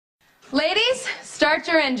Ladies, start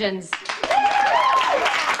your engines. Time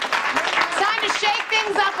to shake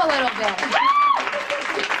things up a little bit.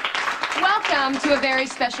 Welcome to a very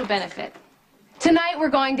special benefit. Tonight we're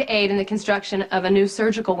going to aid in the construction of a new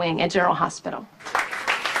surgical wing at General Hospital.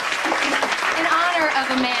 In honor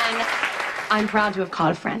of a man I'm proud to have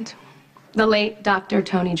called a friend, the late Dr.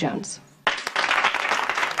 Tony Jones.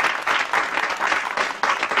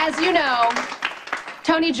 As you know,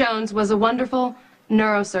 Tony Jones was a wonderful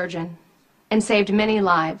neurosurgeon and saved many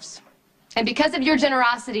lives. And because of your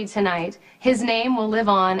generosity tonight, his name will live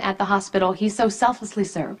on at the hospital he so selflessly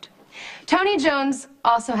served. Tony Jones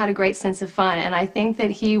also had a great sense of fun, and I think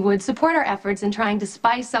that he would support our efforts in trying to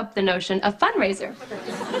spice up the notion of fundraiser.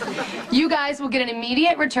 You guys will get an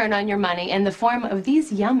immediate return on your money in the form of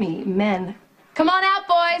these yummy men. Come on out,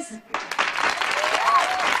 boys.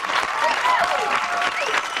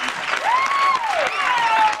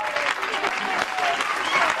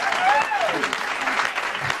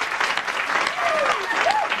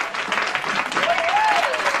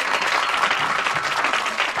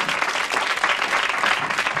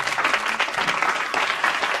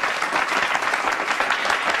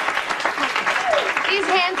 These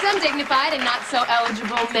handsome, dignified, and not so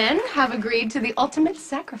eligible men have agreed to the ultimate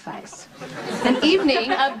sacrifice. An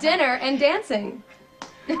evening of dinner and dancing.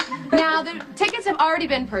 Now, the tickets have already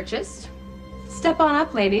been purchased. Step on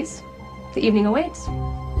up, ladies. The evening awaits. You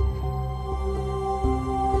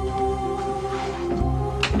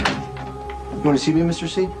want to see me, Mr.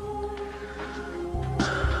 C?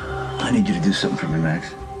 I need you to do something for me,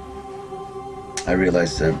 Max. I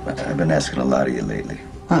realize I've been asking a lot of you lately.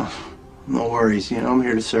 Oh, no worries. You know, I'm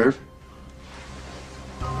here to serve.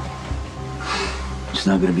 It's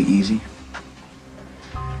not going to be easy.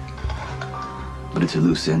 But it's a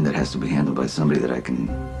loose end that has to be handled by somebody that I can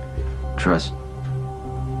trust.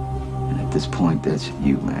 And at this point, that's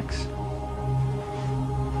you, Max.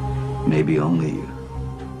 Maybe only you.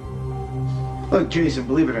 Look, Jason,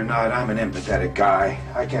 believe it or not, I'm an empathetic guy.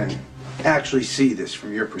 I can actually see this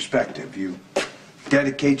from your perspective. You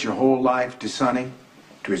dedicate your whole life to Sonny,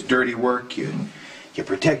 to his dirty work. You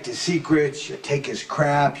protect his secrets, you take his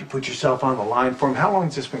crap, you put yourself on the line for him. How long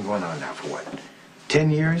has this been going on now? For what, 10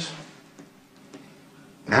 years?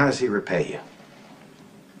 And how does he repay you?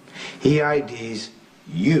 He IDs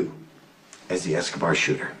you as the Escobar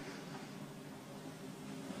shooter.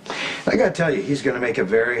 I gotta tell you, he's gonna make a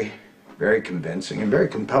very convincing and very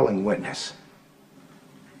compelling witness.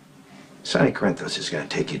 Sonny Corinthos is gonna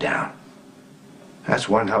take you down. That's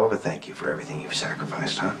one hell of a thank you for everything you've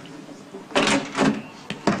sacrificed, huh?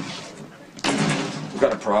 We've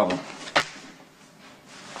got a problem.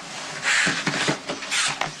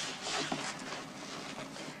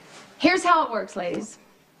 Here's how it works, ladies.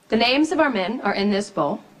 The names of our men are in this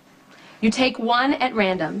bowl. You take one at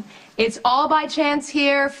random. It's all by chance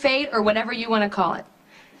here, fate, or whatever you want to call it.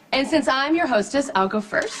 And since I'm your hostess, I'll go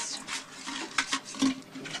first.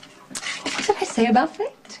 What did I say about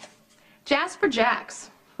fate? Jasper Jacks.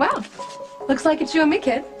 Wow. Looks like it's you and me,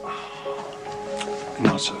 kid.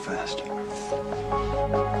 Not so fast.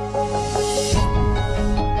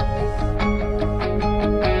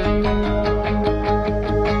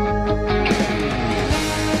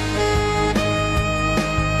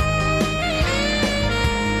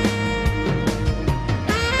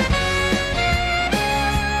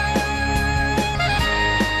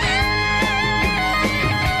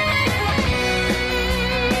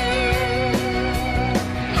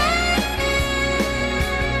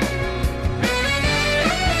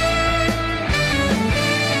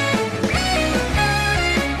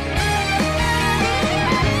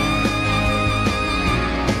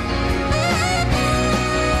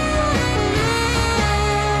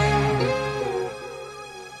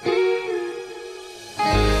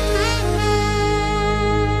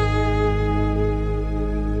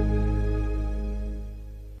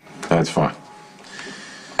 That's fine.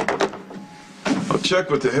 I'll check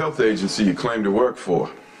with the health agency you claim to work for.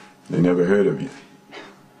 They never heard of you.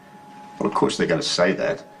 Well, of course they're going to say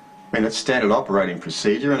that. I mean, it's standard operating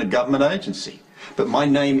procedure in a government agency. But my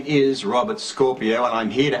name is Robert Scorpio, and I'm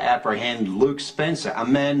here to apprehend Luke Spencer, a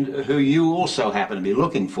man who you also happen to be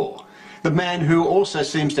looking for. The man who also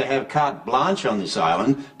seems to have carte blanche on this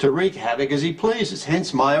island to wreak havoc as he pleases,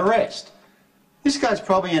 hence my arrest. This guy's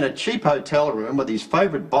probably in a cheap hotel room with his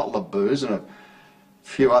favourite bottle of booze and a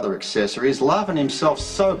few other accessories, laughing himself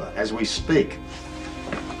sober as we speak.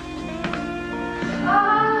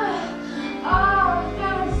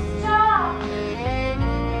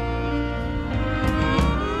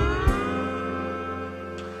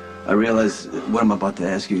 I realize what I'm about to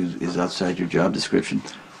ask you is outside your job description.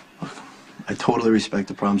 I totally respect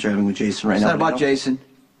the problems you're having with Jason right It's now. not about Jason.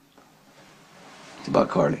 It's about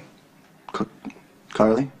Carly.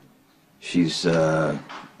 Carly? She's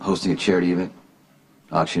hosting a charity event,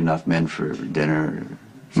 auctioning off men for dinner or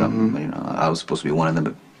something. You know, I was supposed to be one of them,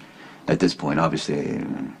 but at this point, obviously,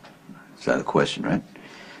 it's out of the question, right?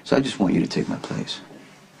 So I just want you to take my place.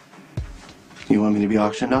 You want me to be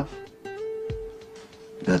auctioned off?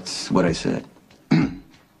 That's what I said.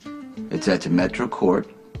 It's at the Metro Court.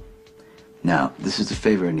 Now, this is the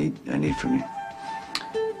favor I need from you.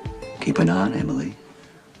 Keep an eye on Emily,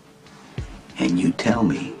 and you tell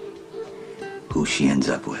me who she ends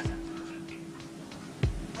up with.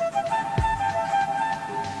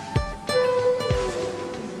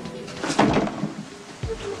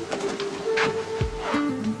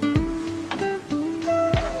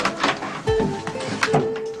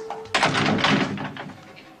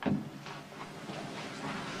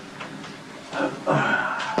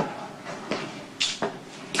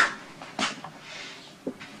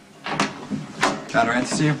 Counter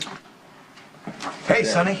answer to you? Hey,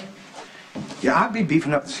 Sonny. Yeah, I'd be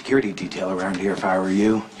beefing up the security detail around here if I were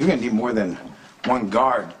you. You're gonna need more than one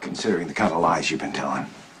guard, considering the kind of lies you've been telling.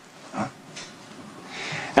 Huh?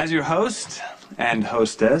 As your host and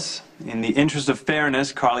hostess, in the interest of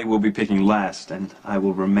fairness, Carly will be picking last, and I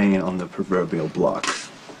will remain on the proverbial block.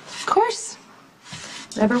 Of course.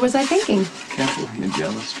 Whatever was I thinking? Careful, you're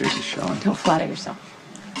jealous. Face is showing. Don't flatter yourself.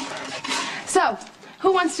 So,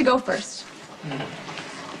 who wants to go first?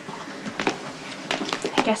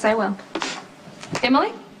 I guess I will.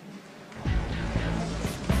 Emily?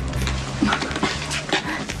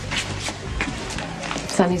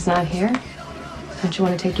 Sonny's not here. Don't you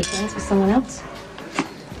want to take your chance with someone else?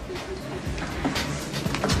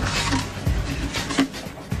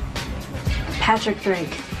 Patrick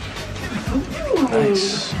Drake. Ooh,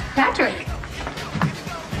 Nice. Patrick.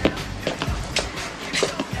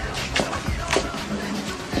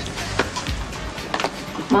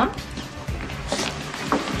 Mom?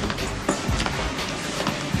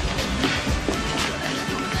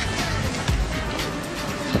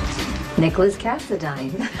 Nicholas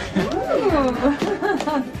Cassadine.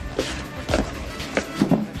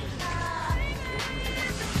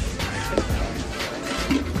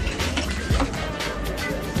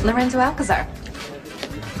 Lorenzo Alcazar.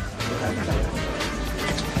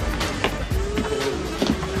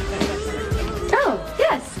 Oh,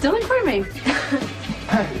 yes, Dylan Cormain.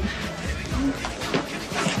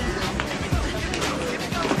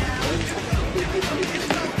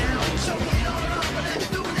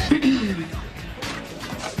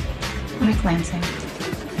 Mike Lansing.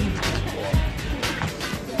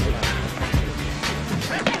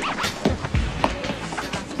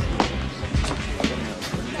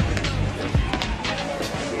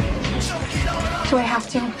 Do I have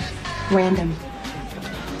to? Random.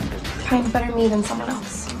 Find better me than someone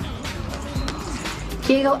else.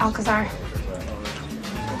 Diego Alcazar.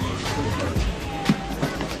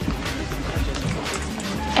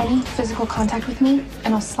 Any physical contact with me,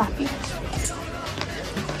 and I'll slap you.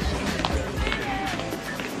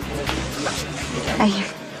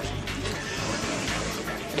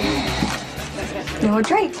 Noah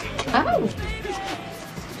Drake. Oh.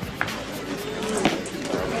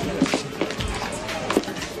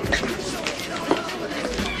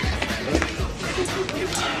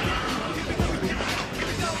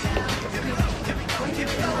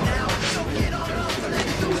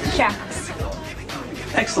 Jax.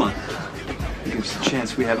 Excellent. Gives us a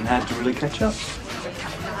chance we haven't had to really catch up.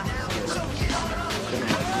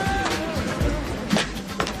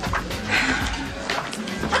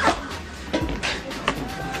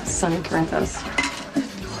 Sonny Corinthos.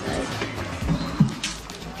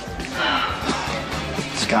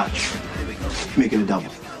 Scotch. Make it a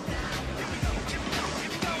double.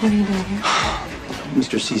 What are you doing here?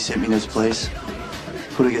 Mr. C sent me this place.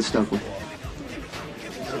 Who do I get stuck with?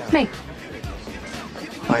 Me.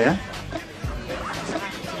 Oh, yeah?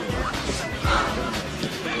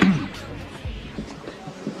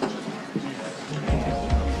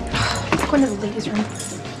 Go into the ladies' room.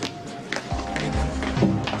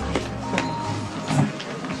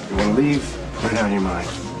 You want to leave? Put it on your mind.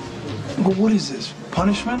 But what is this?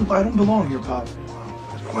 Punishment? I don't belong here, Pop.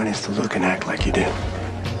 The point is to look and act like you do.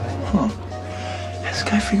 Huh. Has this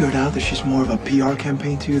guy figured out that she's more of a PR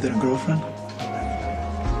campaign to you than a girlfriend?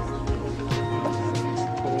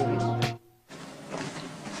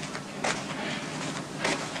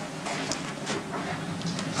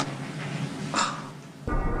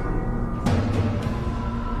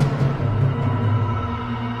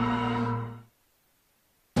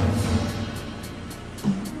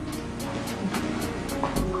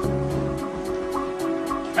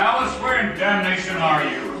 Alice, where in damnation are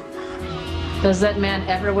you? Does that man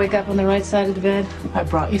ever wake up on the right side of the bed? I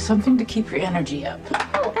brought you something to keep your energy up.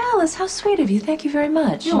 Oh, Alice, how sweet of you. Thank you very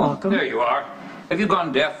much. You're welcome. There you are. Have you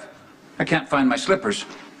gone deaf? I can't find my slippers.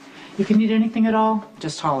 You can need anything at all,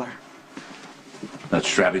 just holler. That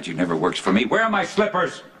strategy never works for me. Where are my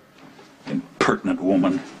slippers? Impertinent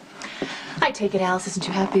woman. I take it Alice isn't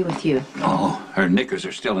too happy with you. Oh, her knickers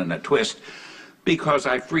are still in a twist because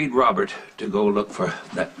I freed Robert to go look for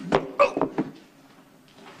that. Oh.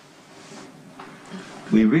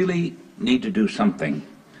 We really need to do something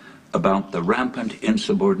about the rampant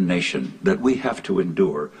insubordination that we have to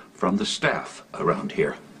endure from the staff around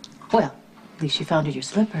here. Well, at least you found her your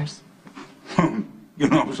slippers. You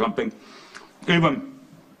know something? Even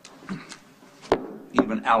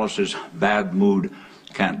Alice's bad mood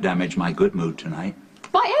can't damage my good mood tonight.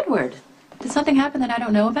 Why, Edward? Did something happen that I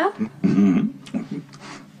don't know about?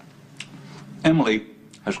 Emily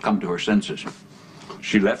has come to her senses.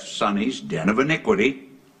 She left Sonny's den of iniquity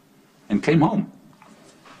and came home.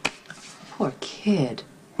 Poor kid.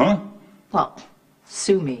 Huh? Well,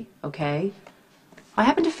 sue me, okay? I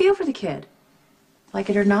happen to feel for the kid. Like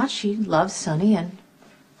it or not, she loves Sonny, and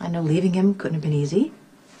I know leaving him couldn't have been easy.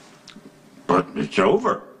 But it's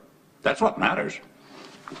over. That's what matters.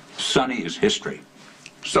 Sonny is history.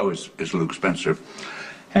 So is Luke Spencer.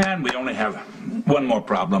 And we only have one more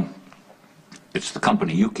problem. It's the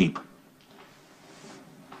company you keep.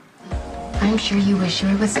 I'm sure you wish you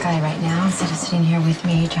were with Sky right now instead of sitting here with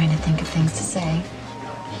me trying to think of things to say.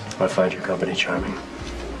 I find your company charming.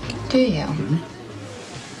 Do you?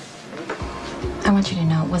 I want you to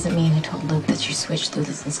know it wasn't me who told Luke that you switched through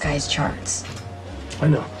this in Sky's charts. I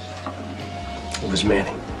know. It was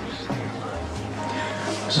Manning.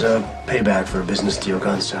 It was a payback for a business deal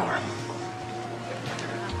gone sour.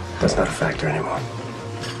 That's not a factor anymore.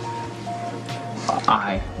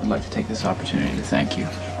 I would like to take this opportunity to thank you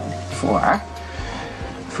for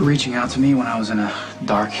reaching out to me when I was in a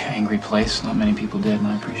dark, angry place. Not many people did, and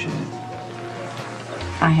I appreciate it.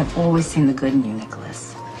 I have always seen the good in you,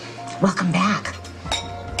 Nicholas. Welcome back.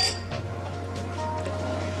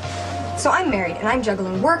 So I'm married, and I'm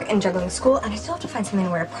juggling work and juggling school, and I still have to find something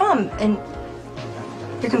to wear to prom, and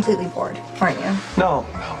you're completely bored, aren't you? No.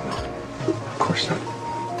 Of course not.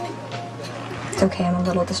 It's okay, I'm a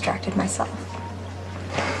little distracted myself.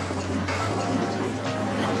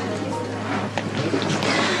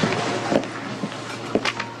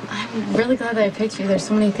 I'm really glad that I picked you. There's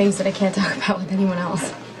so many things that I can't talk about with anyone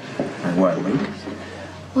else. What, Luke?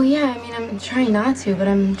 Well, yeah, I mean, I'm trying not to, but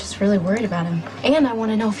I'm just really worried about him. And I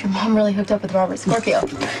want to know if your mom really hooked up with Robert Scorpio.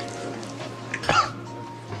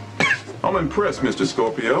 I'm impressed, Mr.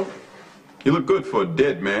 Scorpio. You look good for a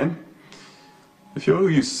dead man. If you're who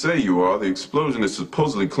you say you are, the explosion that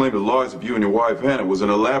supposedly claimed the lives of you and your wife, Hannah, was an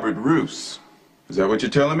elaborate ruse. Is that what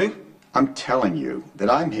you're telling me? I'm telling you that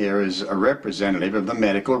I'm here as a representative of the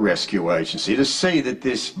Medical Rescue Agency to see that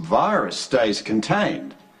this virus stays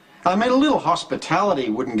contained. I mean, a little hospitality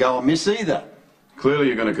wouldn't go amiss either. Clearly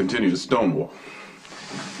you're going to continue to stonewall.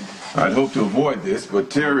 I'd hope to avoid this, but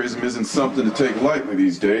terrorism isn't something to take lightly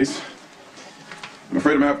these days. I'm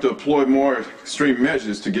afraid I'm going to have to employ more extreme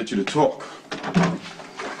measures to get you to talk.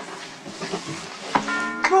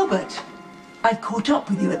 Robert, I've caught up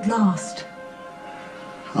with you at last.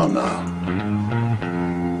 Oh, no.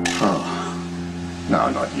 Oh, no,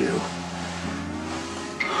 not you.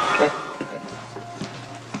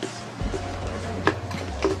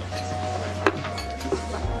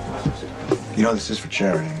 You know, this is for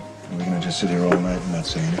charity. Are we gonna just sit here all night and not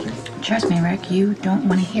say anything? Trust me, Rick, you don't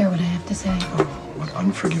want to hear what I have to say. Oh, what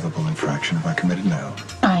unforgivable infraction have I committed now?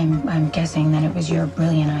 I'm guessing that it was your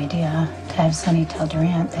brilliant idea to have Sonny tell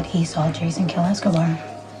Durant that he saw Jason kill Escobar.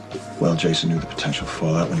 Well, Jason knew the potential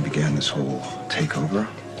fallout when he began this whole takeover.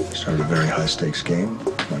 He started a very high-stakes game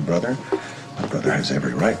with my brother. My brother has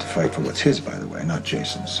every right to fight for what's his, by the way, not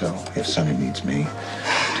Jason's. So if Sonny needs me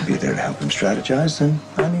to be there to help him strategize, then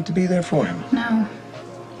I need to be there for him. No.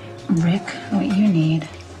 Rick, what you need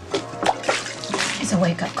is a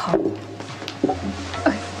wake-up call.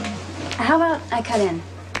 Okay. How about I cut in?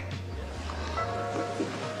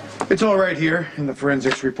 It's all right here in the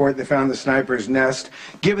forensics report. They found the sniper's nest.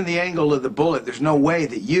 Given the angle of the bullet, there's no way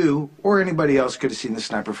that you or anybody else could have seen the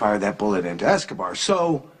sniper fire that bullet into Escobar.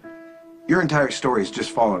 So your entire story is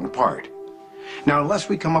just falling apart. Now, unless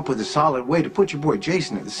we come up with a solid way to put your boy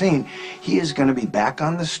Jason at the scene, he is going to be back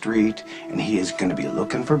on the street, and he is going to be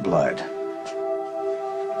looking for blood.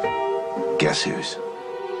 Guess whose?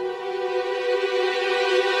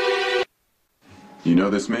 You know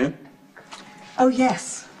this man? Oh,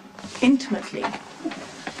 yes. Intimately.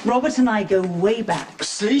 Robert and I go way back.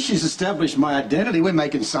 See, she's established my identity. We're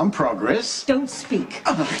making some progress. Don't speak.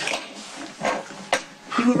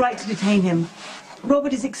 You were right to detain him.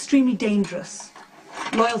 Robert is extremely dangerous,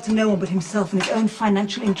 loyal to no one but himself and his own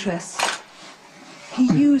financial interests. He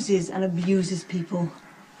uses and abuses people,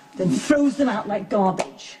 then throws them out like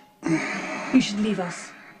garbage. You should leave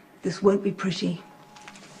us. This won't be pretty.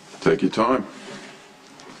 Take your time.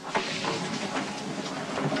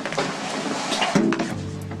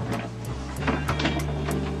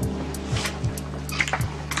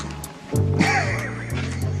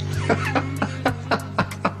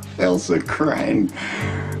 Elsa Crane.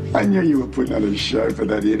 I knew you were putting on a show for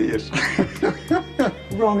that idiot.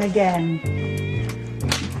 Wrong again.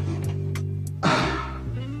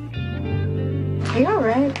 Are you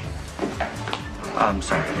alright? I'm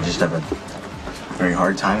sorry, I just have a very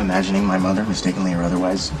hard time imagining my mother, mistakenly or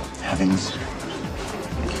otherwise, having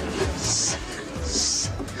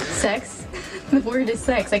Sex? The word is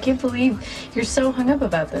sex. I can't believe you're so hung up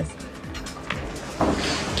about this.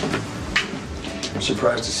 I'm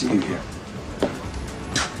surprised to see you here.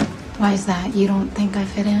 Why is that? You don't think I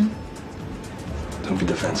fit in? Don't be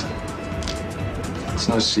defensive. It's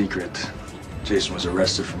no secret. Jason was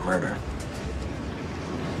arrested for murder.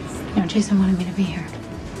 No, Jason wanted me to be here.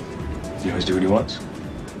 You always do what he wants?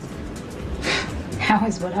 How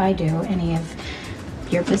is what I do any of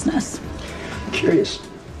your business? Curious.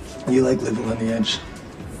 You like living on the edge?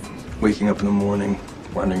 Waking up in the morning,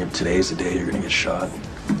 wondering if today's the day you're gonna get shot.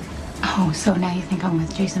 Oh, so now you think I'm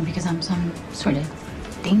with Jason because I'm some sort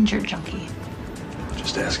of danger junkie.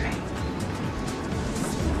 Just asking.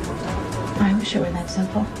 I wish it were that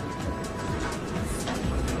simple.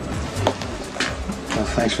 Well,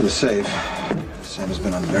 thanks for the save. Sam has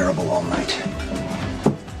been unbearable all night.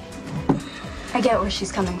 I get where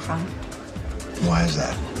she's coming from. Why is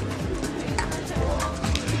that?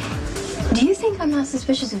 Do you think I'm not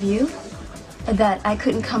suspicious of you? That I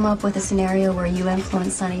couldn't come up with a scenario where you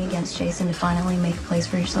influenced Sonny against Jason to finally make a place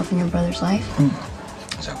for yourself in your brother's life?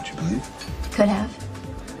 Is that what you believe? Could have.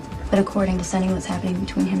 But according to Sonny, what's happening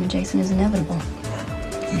between him and Jason is inevitable.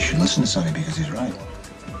 You should listen to Sonny because he's right.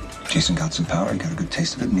 Jason got some power, he got a good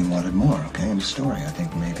taste of it, and he wanted more, okay? End of story. I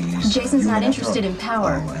think maybe he's... Jason's not after interested all. in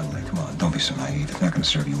power. Oh, Emily, come on. Don't be so naive. It's not going to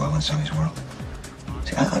serve you well in Sonny's world.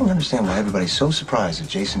 See, I don't understand why everybody's so surprised that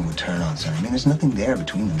Jason would turn on Sonny. I mean, there's nothing there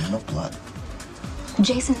between them. There's no blood.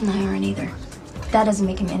 Jason and I aren't either. That doesn't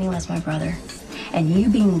make him any less my brother. And you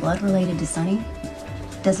being blood related to Sonny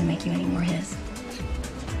doesn't make you any more his.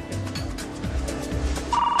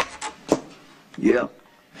 Yeah.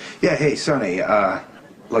 Yeah, hey, Sonny,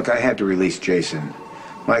 look, I had to release Jason.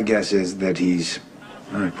 My guess is that he's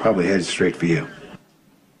probably headed straight for you.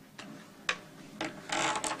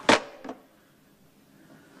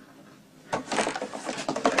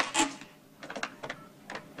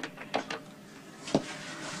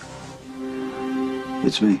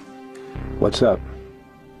 It's me. What's up?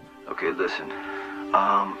 Okay, listen.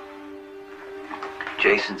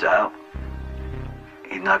 Jason's out.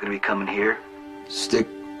 He's not gonna be coming here. Stick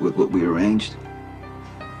with what we arranged.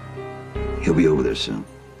 He'll be over there soon.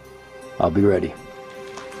 I'll be ready.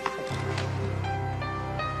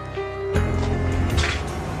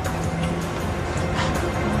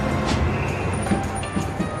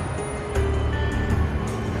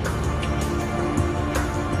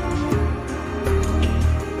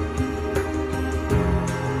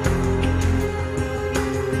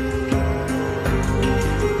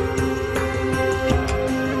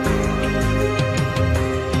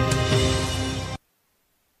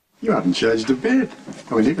 You haven't changed a bit.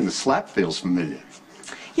 I mean, even the slap feels familiar.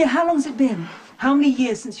 Yeah, how long's it been? How many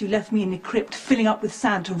years since you left me in the crypt, filling up with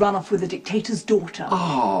sand to run off with the dictator's daughter?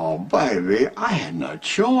 Oh, baby, I had no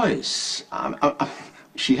choice.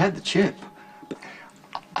 She had the chip.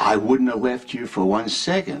 I wouldn't have left you for 1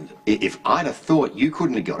 second. If I'd have thought you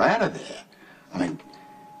couldn't have got out of there. I mean,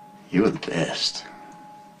 you were the best.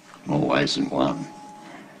 Always in one.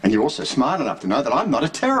 And you're also smart enough to know that I'm not a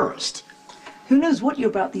terrorist. Who knows what you're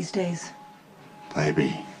about these days?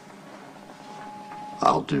 Baby,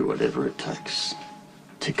 I'll do whatever it takes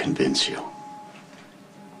to convince you.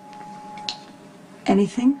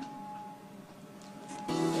 Anything?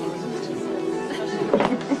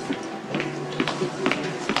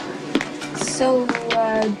 So,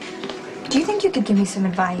 do you think you could give me some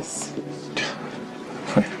advice?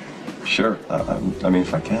 Sure. I mean,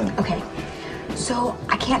 if I can. Okay. So,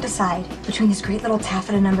 I can't decide between this great little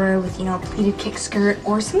taffeta number with, you know, a pleated kick skirt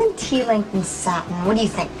or something tea-length and satin. What do you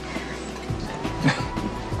think?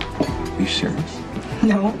 Are you serious?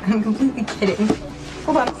 No, I'm completely kidding.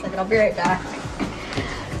 Hold on a second, I'll be right back.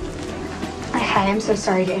 I I am so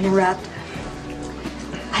sorry to interrupt.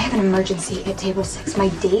 I have an emergency at table 6. My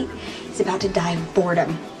date is about to die of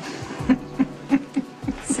boredom.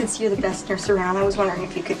 Since you're the best nurse around, I was wondering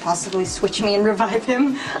if you could possibly switch me and revive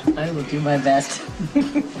him. I will do my best.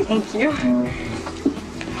 Thank you.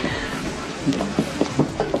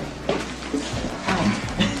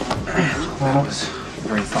 Well, that was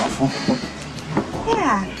very thoughtful.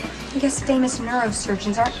 Yeah, I guess famous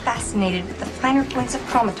neurosurgeons aren't fascinated with the finer points of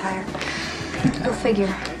chroma tire. Go figure.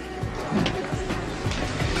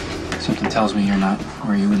 Something tells me you're not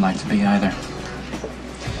where you would like to be either.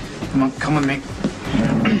 Come with me.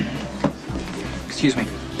 Excuse me.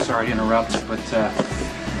 Sorry to interrupt, but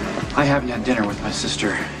I haven't had dinner with my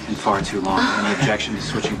sister in far too long. Any objection to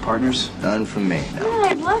switching partners? None from me. No. Yeah,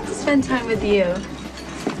 I'd love to spend time with you.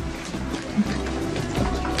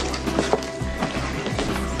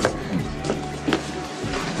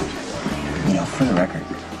 You know, for the record,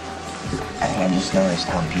 I think I just noticed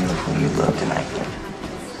how beautiful you look tonight.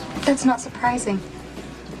 That's not surprising.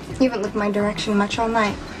 You haven't looked my direction much all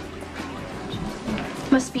night.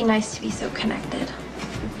 Must be nice to be so connected.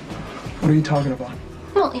 What are you talking about?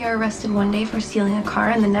 Well, you're arrested one day for stealing a car,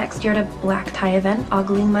 and the next you're at a black tie event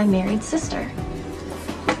ogling my married sister.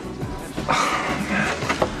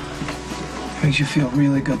 Makes you feel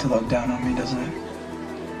really good to look down on me, doesn't it?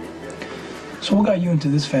 So what got you into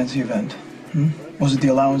this fancy event? Was it the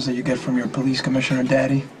allowance that you get from your police commissioner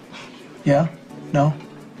daddy? Yeah? No?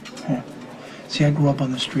 Huh. See, I grew up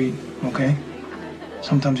on the street, okay?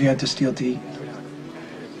 Sometimes you had to steal to eat.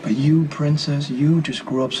 But you, princess, you just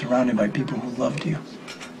grew up surrounded by people who loved you.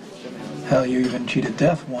 Hell, you even cheated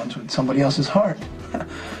death once with somebody else's heart.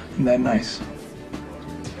 Isn't that nice?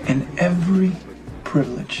 And every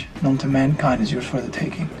privilege known to mankind is yours for the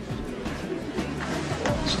taking.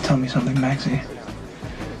 So tell me something, Maxie.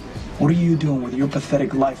 What are you doing with your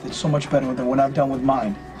pathetic life that's so much better than what I've done with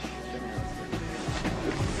mine?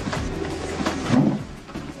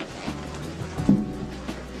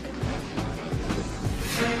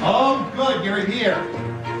 Oh, good, you're here.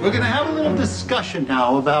 We're going to have a little discussion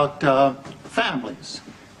now about families.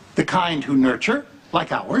 The kind who nurture,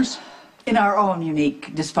 like ours. In our own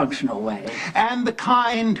unique, dysfunctional way. And the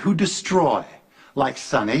kind who destroy, like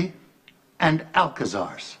Sonny and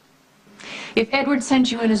Alcazar's. If Edward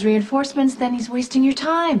sent you in as reinforcements, then he's wasting your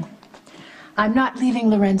time. I'm not leaving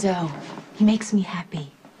Lorenzo. He makes me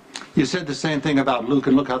happy. You said the same thing about Luke,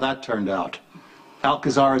 and look how that turned out.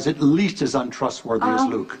 Alcazar is at least as untrustworthy as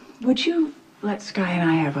Luke. Would you let Sky and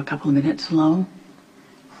I have a couple of minutes alone?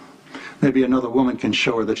 Maybe another woman can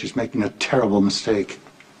show her that she's making a terrible mistake.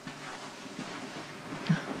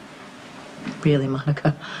 Really,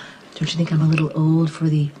 Monica? Don't you think I'm a little old for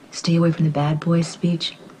the stay away from the bad boys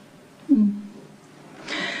speech?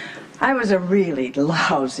 I was a really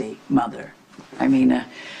lousy mother. I mean,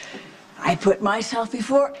 I put myself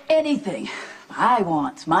before anything. My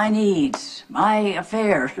wants, my needs, my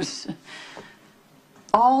affairs.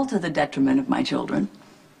 All to the detriment of my children.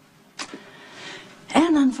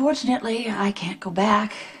 And unfortunately, I can't go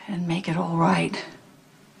back and make it all right.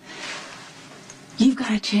 You've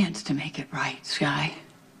got a chance to make it right, Sky.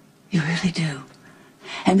 You really do.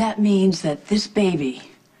 And that means that this baby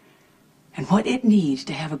and what it needs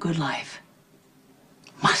to have a good life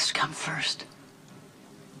must come first.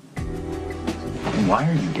 Why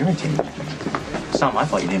are you irritated? It's not my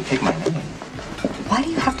fault you didn't pick my name. Why do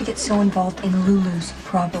you have to get so involved in Lulu's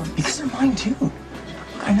problems? Because they're mine too.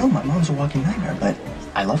 I know my mom's a walking nightmare, but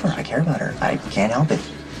I love her. I care about her. I can't help it.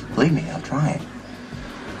 Believe me, I'm trying.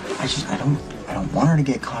 I don't want her to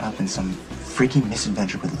get caught up in some freaking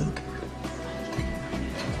misadventure with Luke.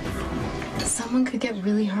 Someone could get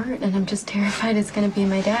really hurt, and I'm just terrified it's gonna be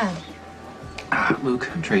my dad. Luke,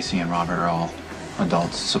 Tracy, and Robert are all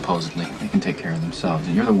adults, supposedly. They can take care of themselves.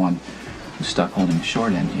 And you're the one who's stuck holding the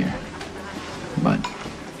short end here. But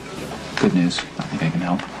good news, I think I can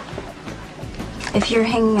help. If you're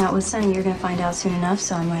hanging out with Sonny, you're gonna find out soon enough,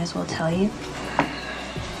 so I might as well tell you.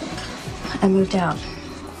 I moved out.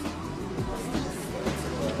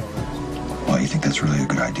 Well, you think that's really a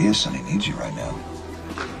good idea? Sonny needs you right now.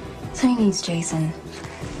 Sonny needs Jason.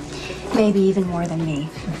 Maybe even more than me.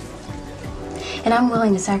 And I'm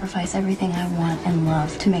willing to sacrifice everything I want and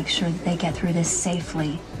love to make sure that they get through this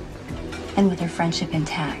safely and with their friendship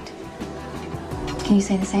intact. Can you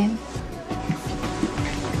say the same?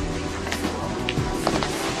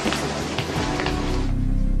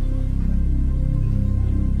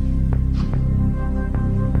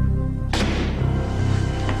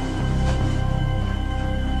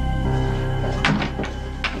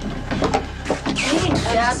 Hey,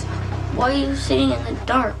 Dad. Why are you sitting in the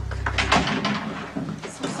dark?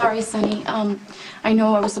 So sorry, Sonny. I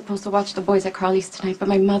know I was supposed to watch the boys at Carly's tonight, but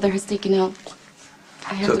my mother has taken ill.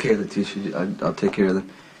 I have It's okay, Letitia. I'll take care of them.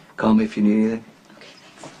 Call me if you need anything.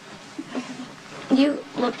 You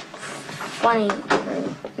look funny.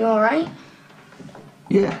 You alright?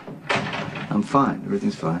 Yeah, I'm fine.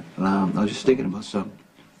 Everything's fine. I was just thinking about something.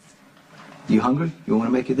 You hungry? You want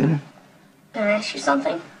to make your dinner? Can I ask you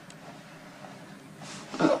something?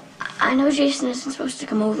 I know Jason isn't supposed to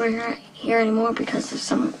come over here anymore because of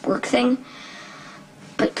some work thing,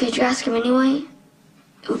 but could you ask him anyway?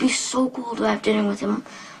 It would be so cool to have dinner with him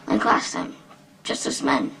like last time, just as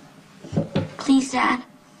men. Please, Dad.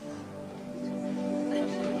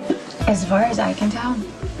 As far as I can tell,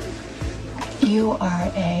 you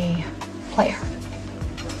are a player.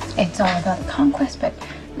 It's all about the conquest, but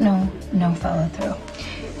no follow through.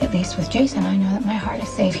 At least with Jason, I know that my heart is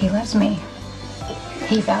safe. He loves me.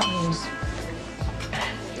 He values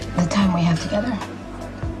the time we have together.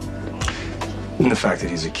 And the fact that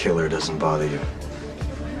he's a killer doesn't bother you.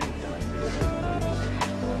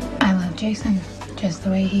 I love Jason just the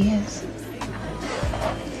way he is.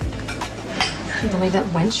 You believe that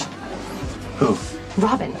wench? Who?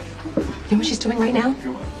 Robin. You know what she's doing right now?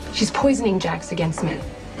 She's poisoning Jax against me.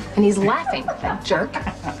 And he's laughing, that jerk.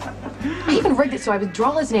 I even rigged it so I would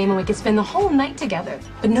draw his name and we could spend the whole night together.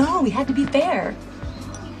 But no, we had to be fair.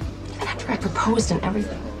 Even after I proposed and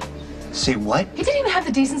everything. Say what? He didn't even have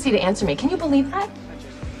the decency to answer me. Can you believe that?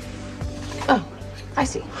 Oh, I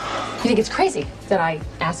see. You think it's crazy that I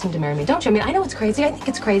asked him to marry me, don't you? I mean, I know it's crazy. I think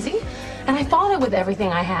it's crazy. And I fought it with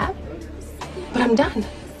everything I have. But I'm done.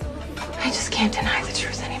 I just can't deny the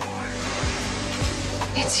truth anymore.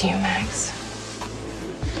 It's you, Max.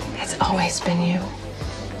 It's always been you.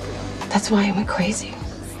 That's why I went crazy.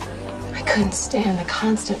 I couldn't stand the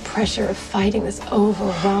constant pressure of fighting this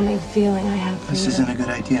overwhelming feeling I have for you. This isn't a good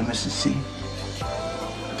idea, Mrs. C.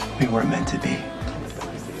 We weren't meant to be.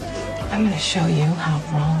 I'm gonna show you how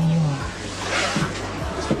wrong you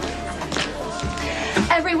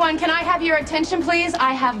are. Everyone, can I have your attention, please?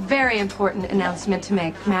 I have a very important announcement to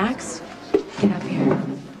make. Max, get up here.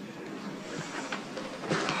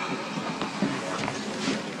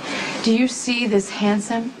 Do you see this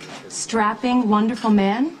handsome, strapping, wonderful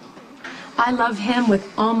man? I love him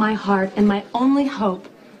with all my heart, and my only hope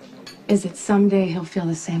is that someday he'll feel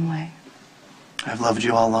the same way. I've loved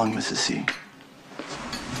you all along, Mrs. C.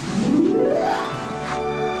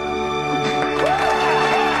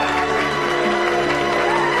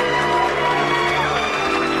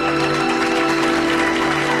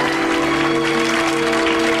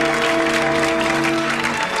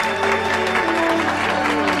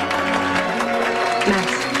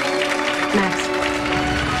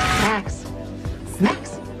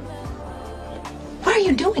 Max, what are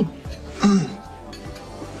you doing?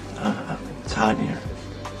 It's hot in here.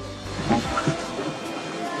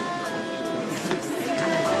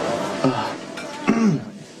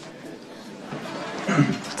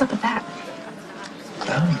 What's up with that? I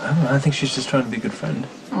don't know. I think she's just trying to be a good friend.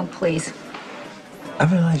 Oh, please. I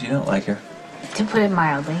realize you don't like her. To put it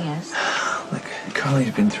mildly, yes. Look,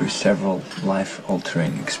 Carly's been through several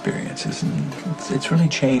life-altering experiences, and it's really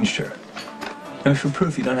changed her. I mean, for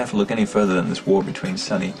proof, you don't have to look any further than this war between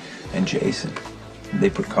Sonny and Jason. They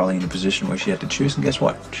put Carly in a position where she had to choose, and guess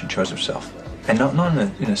what? She chose herself. And not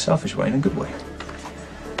in a selfish way, in a good way.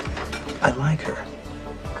 I like her.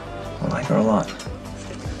 I like her a lot.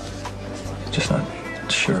 Just not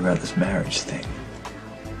sure about this marriage thing.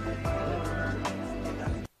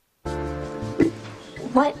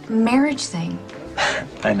 What marriage thing?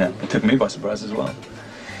 I know. It took me by surprise as well.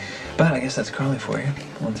 But I guess that's Carly for you.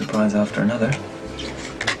 One surprise after another.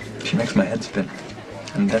 She makes my head spin.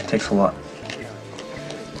 And that takes a lot.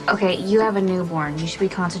 Okay, you have a newborn. You should be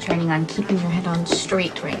concentrating on keeping your head on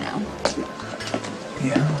straight right now.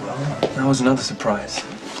 Yeah, well, that was another surprise.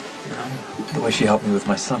 You know, the way she helped me with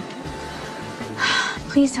my son.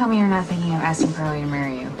 Please tell me you're not thinking of asking Carly to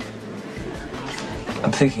marry you.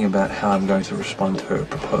 I'm thinking about how I'm going to respond to her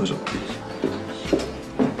proposal.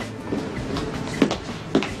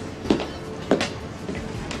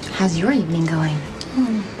 How's your evening going?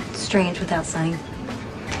 Strange without Sonny.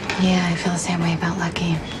 Yeah, I feel the same way about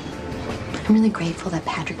Lucky. I'm really grateful that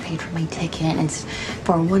Patrick paid for my ticket and it's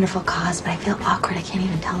for a wonderful cause, but I feel awkward. I can't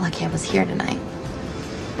even tell Lucky I was here tonight.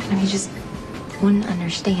 I mean, he just wouldn't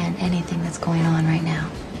understand anything that's going on right now.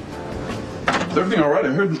 Is everything all right? I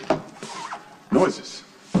heard noises.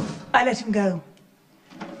 I let him go.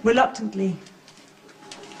 Reluctantly.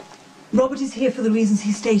 Robert is here for the reasons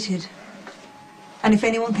he stated. And if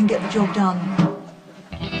anyone can get the job done,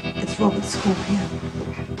 it's Robert Scorpio.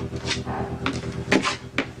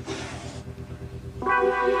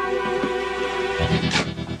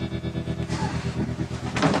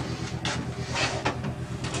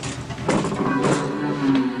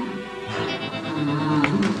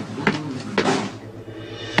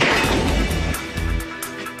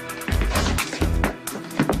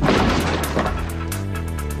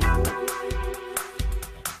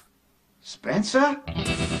 Spencer?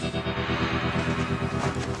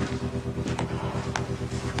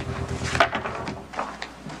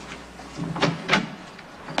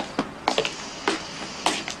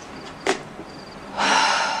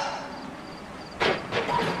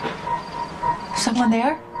 Someone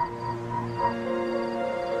there?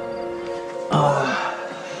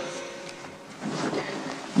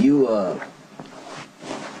 You,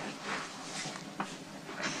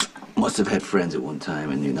 must have had friends at one time,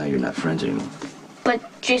 and now you're not friends anymore. But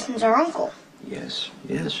Jason's our uncle. Yes,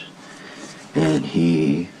 yes. And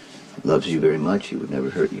he loves you very much. He would never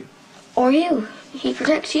hurt you. Or you. He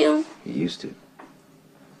protects you. He used to.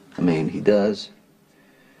 I mean, he does.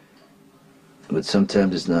 But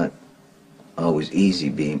sometimes it's not always easy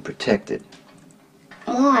being protected.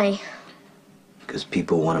 Why? Because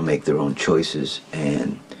people want to make their own choices,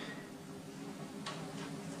 and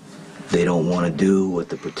they don't want to do what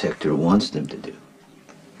the protector wants them to do.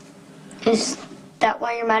 Is that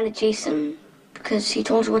why you're mad at Jason? Because he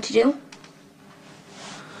told you what to do?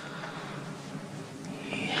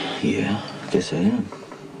 Yeah, I guess I am.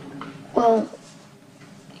 Well,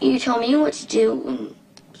 you tell me what to do, and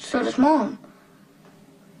so does Mom.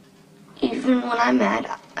 Even when I'm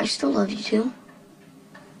mad, I still love you too.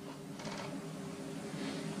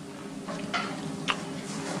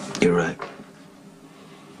 You're right.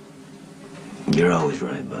 You're always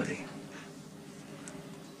right, buddy.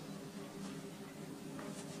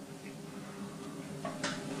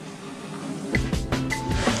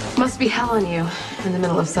 Must be hell on you in the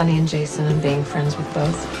middle of Sonny and Jason and being friends with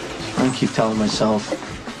both. I keep telling myself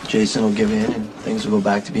Jason will give in and things will go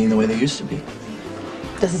back to being the way they used to be.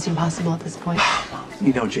 Doesn't seem possible at this point.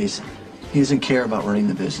 You know Jason. He doesn't care about running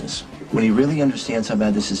the business. When he really understands how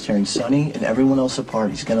bad this is tearing Sonny and everyone else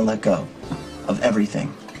apart, he's gonna let go of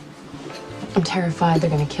everything. I'm terrified they're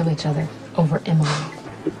gonna kill each other over Emily.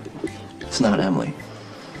 It's not Emily.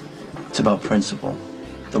 It's about principle.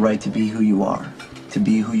 The right to be who you are. To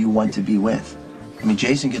be who you want to be with. I mean,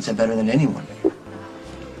 Jason gets it better than anyone.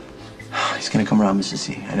 He's gonna come around, Mrs.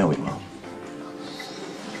 C. I know he will.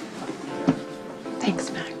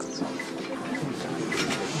 Thanks, Max.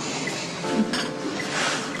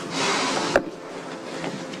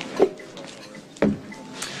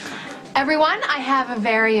 Everyone, I have a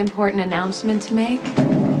very important announcement to make.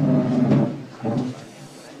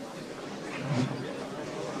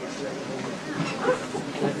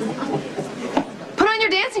 Put on your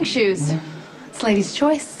dancing shoes. It's ladies'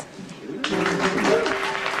 choice.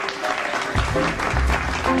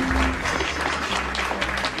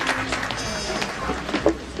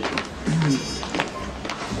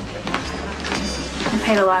 I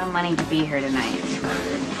paid a lot of money to be here tonight.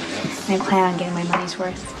 I plan on getting my money's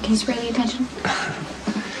worth. Can you spare the attention?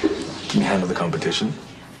 Can you handle the competition?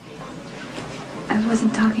 I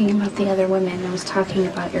wasn't talking about the other women. I was talking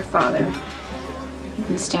about your father. You've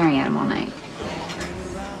been staring at him all night.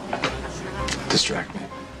 Distract me.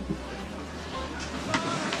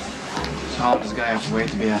 So how long does a guy have to wait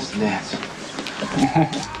to be asked to dance?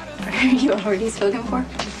 Are you already spoken for?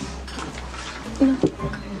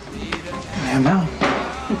 I am now.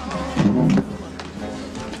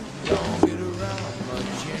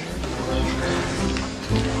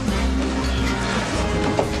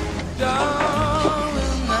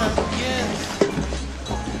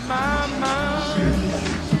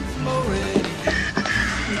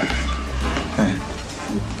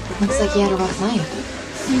 Looks like you had a rough night.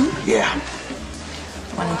 Yeah.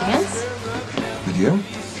 Want to dance? With you?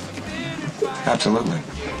 Absolutely.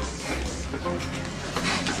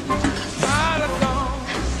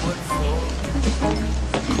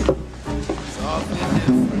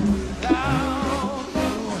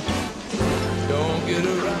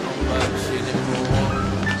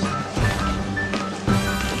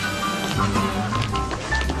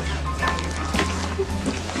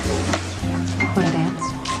 Want to dance?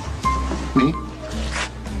 Me?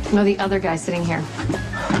 No, the other guy sitting here.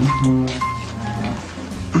 Come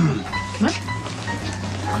on.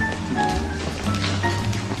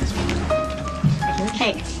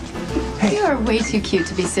 Hey. You are way too cute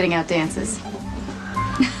to be sitting out dances.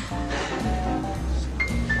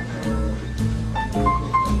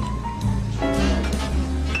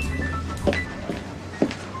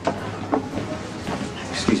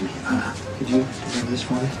 Excuse me. Could you do this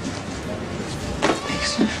for me?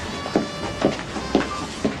 Thanks.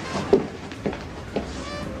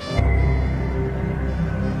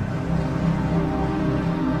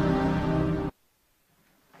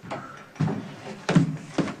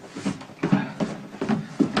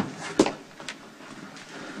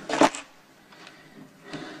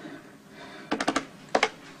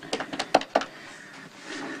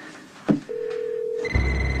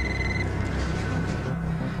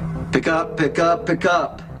 Pick up, pick up, pick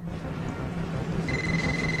up.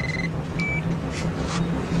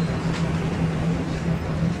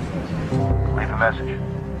 Leave a message.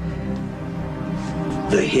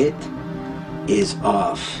 The hit is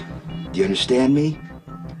off. Do you understand me?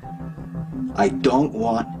 I don't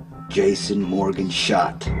want Jason Morgan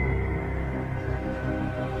shot.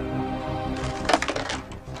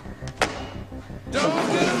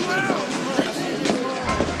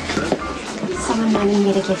 Someone wanted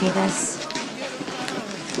me to give you this.